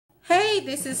Hey,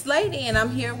 this is Lady and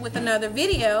I'm here with another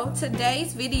video.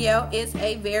 Today's video is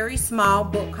a very small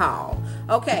book haul.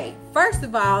 Okay, first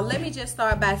of all, let me just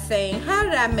start by saying, how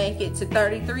did I make it to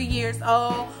 33 years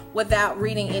old without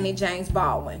reading any James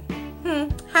Baldwin?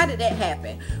 How did that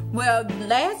happen? Well,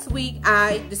 last week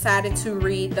I decided to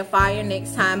read The Fire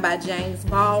Next Time by James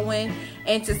Baldwin,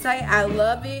 and to say I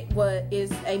love it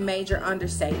is a major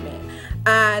understatement.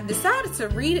 I decided to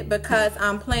read it because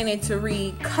I'm planning to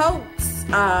read Coates,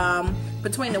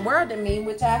 Between the World and Me,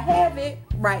 which I have it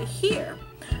right here.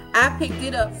 I picked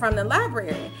it up from the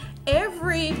library.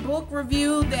 Every book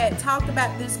review that talked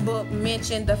about this book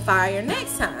mentioned The Fire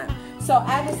Next Time. So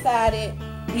I decided,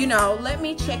 let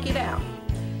me check it out.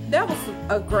 That was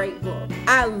a great book.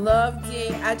 I loved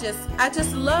it. I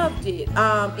just loved it.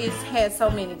 It had so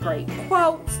many great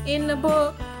quotes in the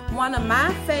book. One of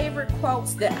my favorite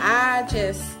quotes that I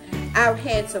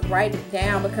had to write it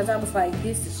down because I was like,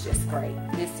 this is just great.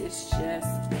 This is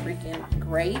just freaking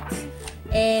great.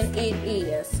 And it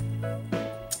is,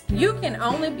 you can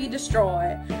only be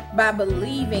destroyed by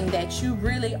believing that you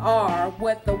really are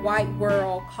what the white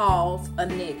world calls a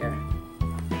nigger.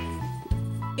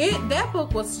 That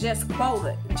book was just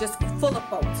quoted, just full of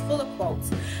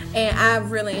quotes, and I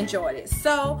really enjoyed it.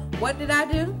 So what did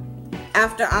I do?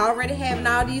 After already having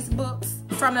all these books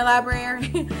from the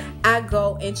library, I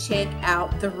go and check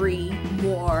out 3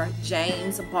 more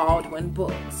James Baldwin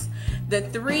books.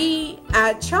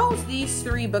 I chose these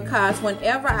 3 because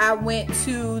whenever I went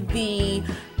to the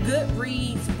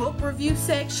Goodreads book review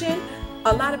section,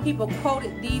 a lot of people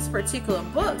quoted these particular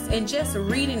books, and just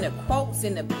reading the quotes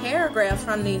and the paragraphs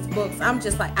from these books, I'm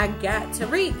just like, I got to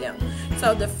read them.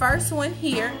 So the first one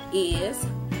here is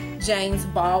James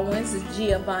Baldwin's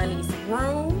Giovanni's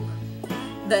Room.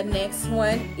 The next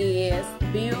one is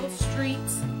If Bill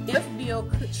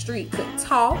Street Could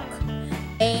Talk.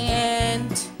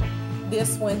 And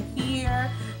this one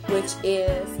here, which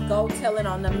is Go Tell It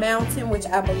on the Mountain, which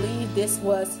I believe this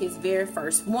was his very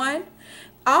first one.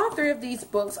 All 3 of these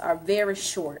books are very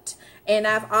short, and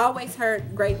I've always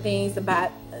heard great things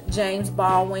about James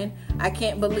Baldwin. I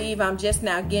can't believe I'm just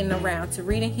now getting around to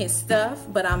reading his stuff,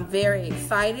 but I'm very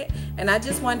excited, and I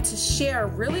just want to share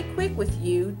really quick with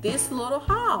you this little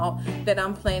haul that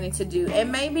I'm planning to do.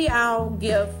 And maybe I'll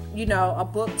give, a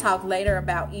book talk later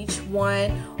about each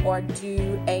one, or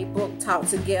do a book talk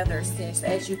together, since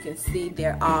as you can see,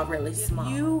 they're all really small.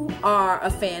 If you are a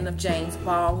fan of James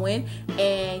Baldwin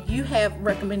and you have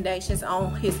recommendations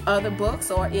on his other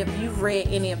books, or if you've read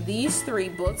any of these 3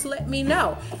 books, let me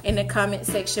know in the comment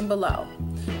section below.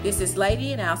 This is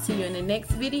Lady, and I'll see you in the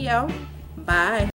next video. Bye.